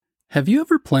Have you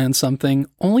ever planned something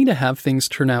only to have things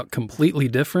turn out completely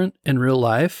different in real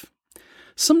life?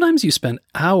 Sometimes you spend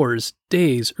hours,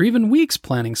 days, or even weeks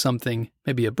planning something,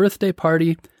 maybe a birthday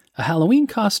party, a Halloween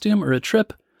costume, or a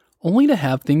trip, only to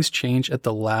have things change at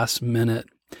the last minute.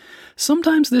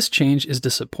 Sometimes this change is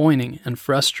disappointing and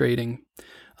frustrating.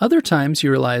 Other times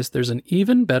you realize there's an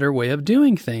even better way of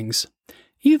doing things.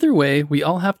 Either way, we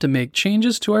all have to make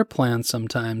changes to our plans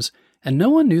sometimes, and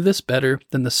no one knew this better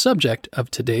than the subject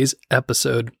of today's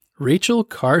episode, Rachel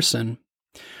Carson.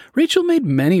 Rachel made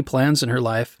many plans in her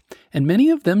life, and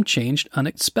many of them changed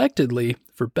unexpectedly,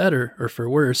 for better or for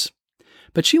worse.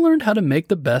 But she learned how to make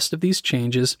the best of these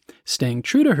changes, staying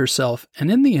true to herself,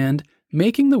 and in the end,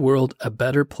 making the world a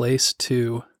better place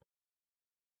too.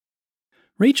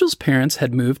 Rachel's parents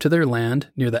had moved to their land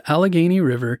near the Allegheny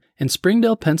River in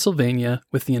Springdale, Pennsylvania,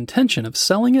 with the intention of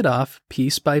selling it off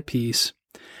piece by piece.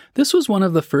 This was one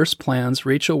of the first plans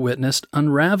Rachel witnessed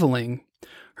unraveling.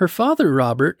 Her father,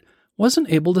 Robert,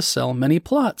 wasn't able to sell many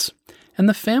plots, and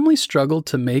the family struggled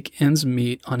to make ends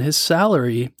meet on his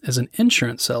salary as an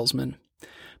insurance salesman.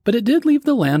 But it did leave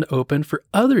the land open for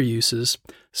other uses,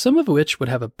 some of which would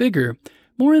have a bigger,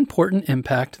 more important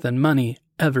impact than money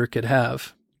ever could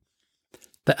have.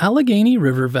 The Allegheny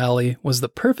River Valley was the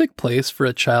perfect place for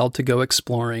a child to go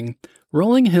exploring.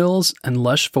 Rolling hills and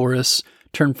lush forests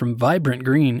turned from vibrant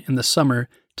green in the summer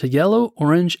to yellow,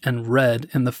 orange, and red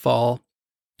in the fall.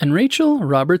 And Rachel,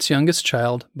 Robert's youngest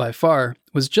child, by far,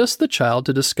 was just the child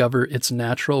to discover its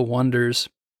natural wonders.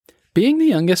 Being the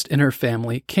youngest in her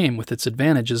family came with its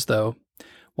advantages, though.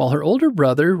 While her older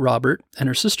brother, Robert, and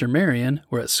her sister Marion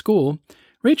were at school,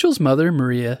 Rachel's mother,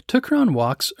 Maria, took her on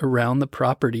walks around the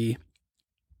property.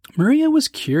 Maria was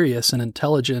curious and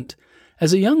intelligent.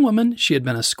 As a young woman, she had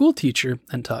been a school teacher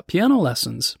and taught piano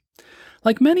lessons.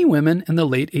 Like many women in the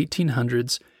late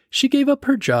 1800s, she gave up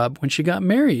her job when she got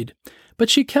married,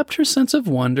 but she kept her sense of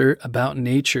wonder about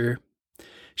nature.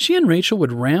 She and Rachel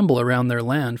would ramble around their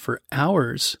land for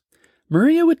hours.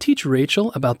 Maria would teach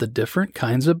Rachel about the different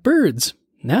kinds of birds.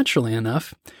 Naturally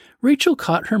enough, Rachel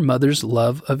caught her mother's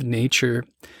love of nature.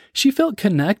 She felt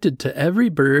connected to every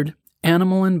bird,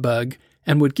 animal, and bug,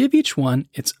 and would give each one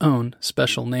its own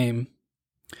special name.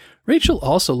 Rachel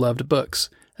also loved books,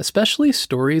 especially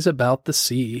stories about the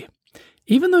sea.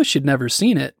 Even though she'd never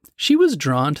seen it, she was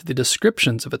drawn to the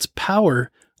descriptions of its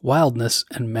power, wildness,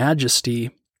 and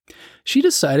majesty. She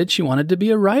decided she wanted to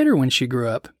be a writer when she grew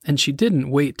up, and she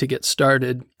didn't wait to get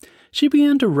started. She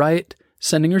began to write,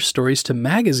 sending her stories to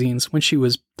magazines when she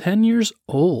was 10 years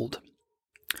old.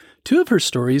 2 of her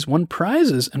stories won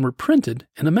prizes and were printed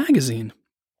in a magazine.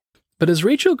 But as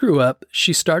Rachel grew up,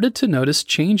 she started to notice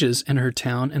changes in her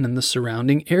town and in the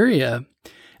surrounding area.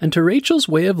 And to Rachel's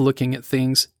way of looking at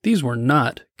things, these were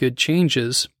not good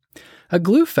changes. A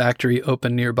glue factory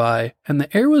opened nearby, and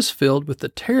the air was filled with the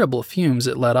terrible fumes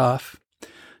it let off.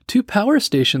 2 power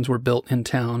stations were built in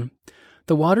town.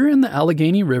 The water in the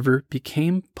Allegheny River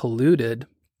became polluted.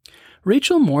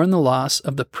 Rachel mourned the loss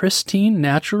of the pristine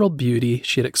natural beauty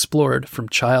she had explored from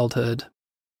childhood.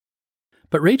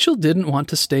 But Rachel didn't want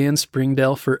to stay in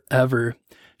Springdale forever.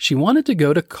 She wanted to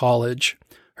go to college.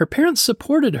 Her parents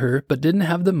supported her, but didn't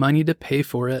have the money to pay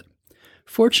for it.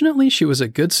 Fortunately, she was a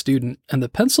good student, and the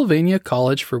Pennsylvania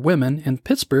College for Women in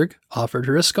Pittsburgh offered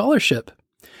her a scholarship.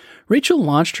 Rachel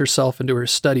launched herself into her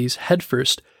studies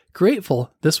headfirst,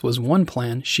 grateful this was one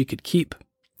plan she could keep.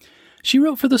 She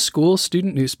wrote for the school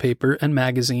student newspaper and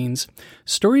magazines,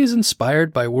 stories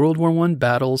inspired by World War I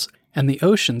battles and the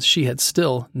oceans she had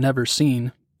still never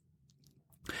seen.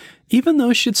 Even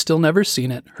though she had still never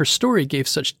seen it, her story gave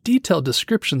such detailed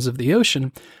descriptions of the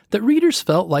ocean that readers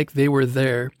felt like they were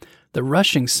there, the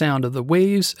rushing sound of the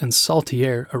waves and salty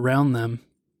air around them.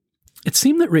 It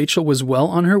seemed that Rachel was well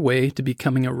on her way to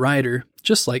becoming a writer,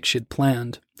 just like she'd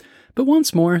planned. But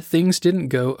once more, things didn't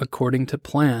go according to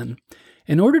plan.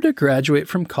 In order to graduate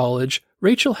from college,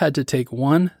 Rachel had to take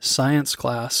one science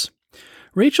class.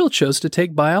 Rachel chose to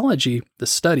take biology, the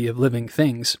study of living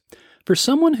things. For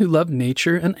someone who loved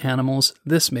nature and animals,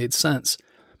 this made sense.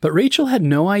 But Rachel had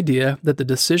no idea that the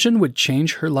decision would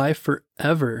change her life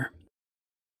forever.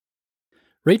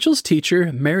 Rachel's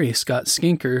teacher, Mary Scott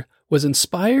Skinker, was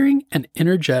inspiring and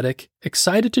energetic,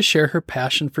 excited to share her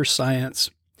passion for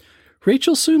science.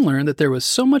 Rachel soon learned that there was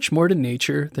so much more to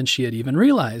nature than she had even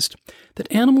realized,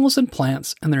 that animals and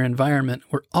plants and their environment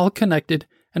were all connected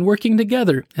and working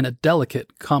together in a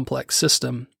delicate, complex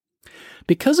system.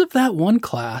 Because of that one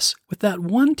class, with that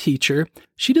one teacher,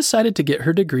 she decided to get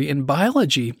her degree in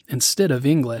biology instead of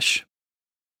English.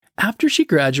 After she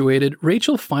graduated,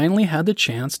 Rachel finally had the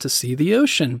chance to see the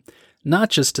ocean, not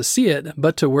just to see it,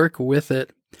 but to work with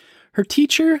it. Her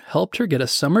teacher helped her get a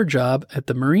summer job at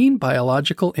the Marine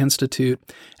Biological Institute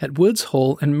at Woods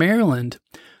Hole in Maryland,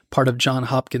 part of Johns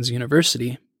Hopkins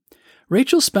University.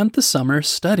 Rachel spent the summer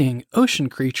studying ocean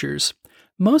creatures.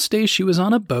 Most days she was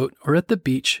on a boat or at the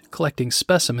beach collecting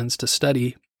specimens to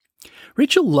study.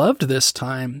 Rachel loved this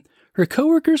time. Her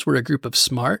coworkers were a group of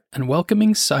smart and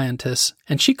welcoming scientists,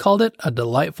 and she called it a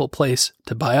delightful place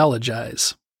to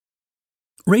biologize.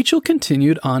 Rachel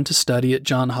continued on to study at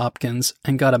Johns Hopkins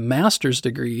and got a master's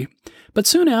degree, but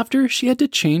soon after she had to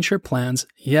change her plans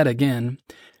yet again,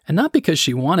 and not because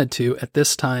she wanted to at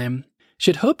this time. She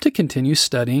had hoped to continue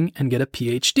studying and get a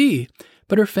PhD,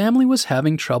 but her family was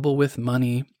having trouble with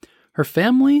money. Her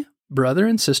family, brother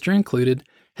and sister included,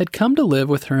 had come to live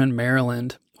with her in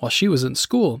Maryland while she was in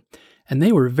school, and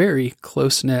they were very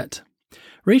close-knit.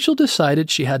 Rachel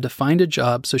decided she had to find a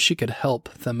job so she could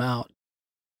help them out.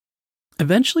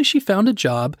 Eventually, she found a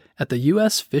job at the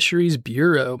U.S. Fisheries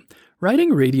Bureau,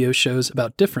 writing radio shows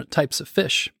about different types of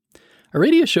fish. A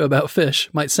radio show about fish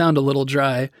might sound a little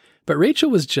dry, but Rachel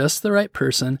was just the right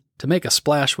person to make a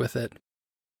splash with it.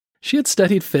 She had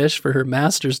studied fish for her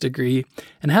master's degree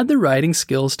and had the writing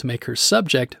skills to make her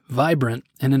subject vibrant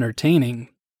and entertaining.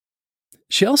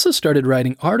 She also started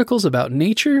writing articles about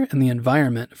nature and the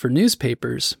environment for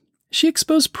newspapers. She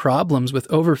exposed problems with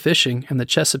overfishing in the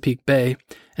Chesapeake Bay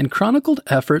and chronicled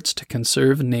efforts to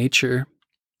conserve nature.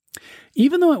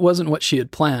 Even though it wasn't what she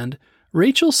had planned,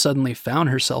 Rachel suddenly found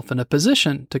herself in a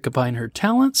position to combine her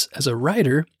talents as a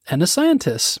writer and a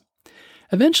scientist.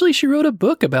 Eventually, she wrote a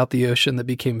book about the ocean that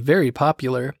became very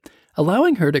popular,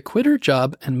 allowing her to quit her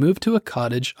job and move to a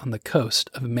cottage on the coast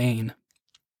of Maine.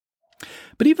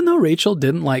 But even though Rachel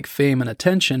didn't like fame and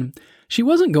attention, she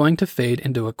wasn't going to fade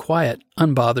into a quiet,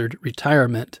 unbothered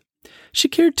retirement. She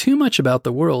cared too much about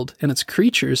the world and its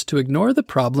creatures to ignore the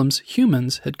problems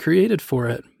humans had created for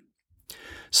it.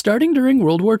 Starting during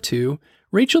World War II,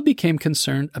 Rachel became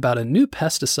concerned about a new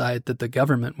pesticide that the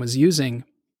government was using.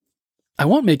 I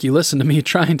won't make you listen to me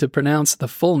trying to pronounce the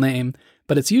full name,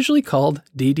 but it's usually called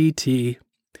DDT.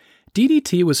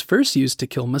 DDT was first used to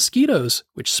kill mosquitoes,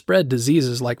 which spread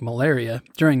diseases like malaria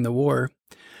during the war.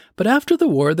 But after the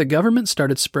war, the government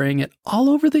started spraying it all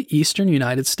over the eastern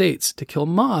United States to kill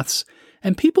moths,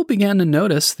 and people began to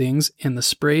notice things in the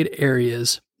sprayed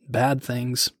areas, bad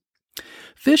things.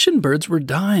 Fish and birds were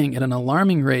dying at an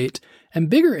alarming rate, and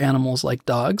bigger animals like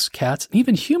dogs, cats, and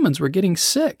even humans were getting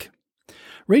sick.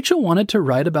 Rachel wanted to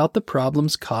write about the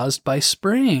problems caused by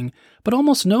spraying, but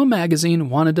almost no magazine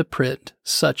wanted to print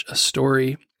such a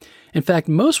story. In fact,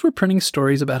 most were printing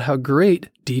stories about how great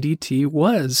DDT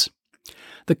was.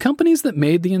 The companies that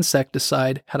made the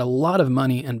insecticide had a lot of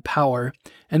money and power,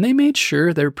 and they made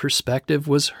sure their perspective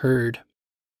was heard.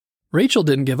 Rachel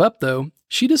didn't give up, though.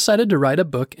 She decided to write a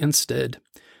book instead.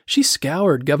 She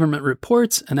scoured government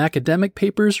reports and academic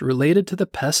papers related to the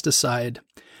pesticide.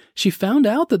 She found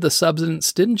out that the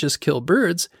substance didn't just kill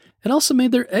birds, it also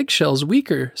made their eggshells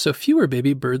weaker, so fewer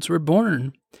baby birds were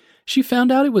born. She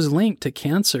found out it was linked to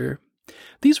cancer.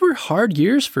 These were hard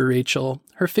years for Rachel.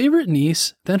 Her favorite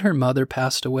niece, then her mother,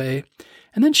 passed away,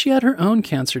 and then she had her own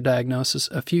cancer diagnosis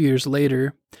a few years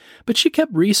later. But she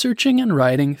kept researching and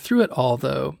writing through it all,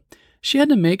 though. She had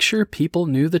to make sure people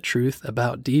knew the truth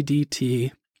about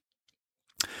DDT.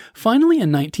 Finally,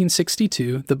 in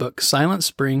 1962, the book Silent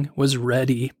Spring was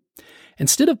ready.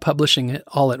 Instead of publishing it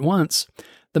all at once,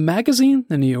 the magazine,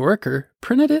 The New Yorker,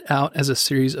 printed it out as a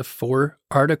series of 4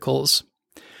 articles.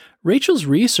 Rachel's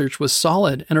research was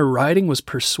solid and her writing was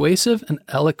persuasive and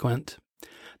eloquent.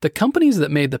 The companies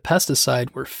that made the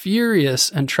pesticide were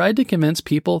furious and tried to convince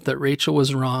people that Rachel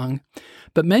was wrong,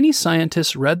 but many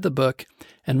scientists read the book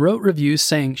and wrote reviews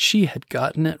saying she had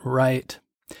gotten it right.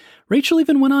 Rachel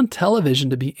even went on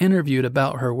television to be interviewed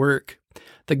about her work.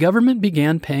 The government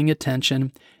began paying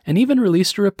attention and even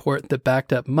released a report that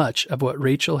backed up much of what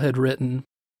Rachel had written.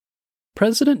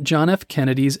 President John F.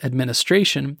 Kennedy's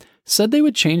administration said they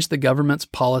would change the government's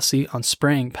policy on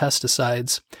spraying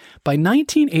pesticides. By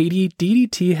 1980,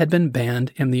 DDT had been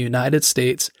banned in the United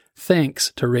States,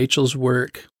 thanks to Rachel's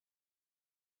work.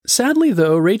 Sadly,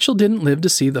 though, Rachel didn't live to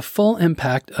see the full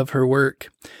impact of her work.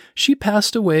 She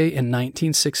passed away in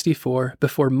 1964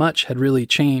 before much had really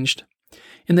changed.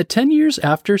 In the 10 years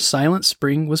after Silent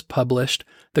Spring was published,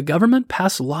 the government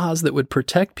passed laws that would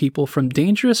protect people from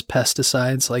dangerous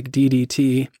pesticides like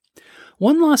DDT.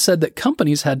 One law said that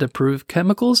companies had to prove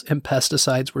chemicals and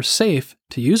pesticides were safe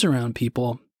to use around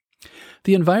people.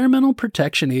 The Environmental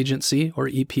Protection Agency, or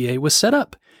EPA, was set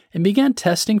up and began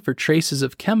testing for traces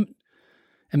of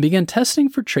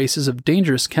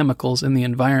dangerous chemicals in the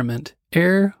environment,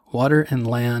 air, water, and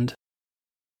land.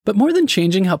 But more than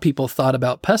changing how people thought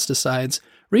about pesticides,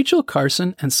 Rachel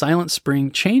Carson and Silent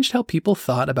Spring changed how people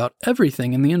thought about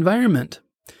everything in the environment.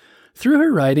 Through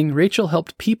her writing, Rachel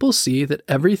helped people see that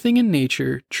everything in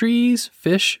nature, trees,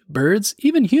 fish, birds,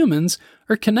 even humans,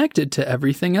 are connected to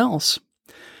everything else.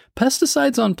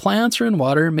 Pesticides on plants or in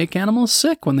water make animals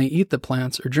sick when they eat the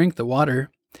plants or drink the water.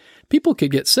 People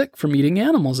could get sick from eating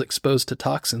animals exposed to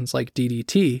toxins like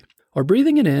DDT, or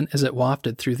breathing it in as it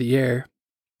wafted through the air.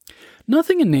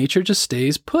 Nothing in nature just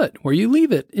stays put where you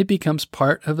leave it. It becomes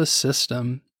part of a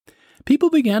system. People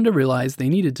began to realize they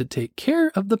needed to take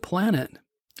care of the planet.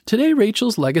 Today,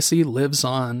 Rachel's legacy lives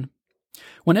on.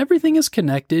 When everything is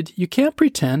connected, you can't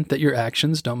pretend that your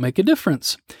actions don't make a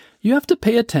difference. You have to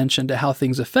pay attention to how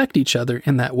things affect each other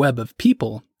in that web of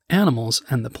people, animals,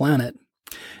 and the planet.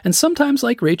 And sometimes,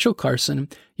 like Rachel Carson,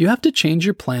 you have to change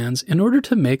your plans in order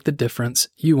to make the difference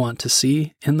you want to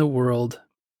see in the world.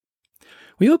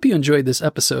 We hope you enjoyed this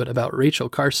episode about Rachel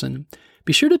Carson.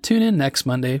 Be sure to tune in next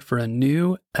Monday for a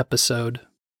new episode.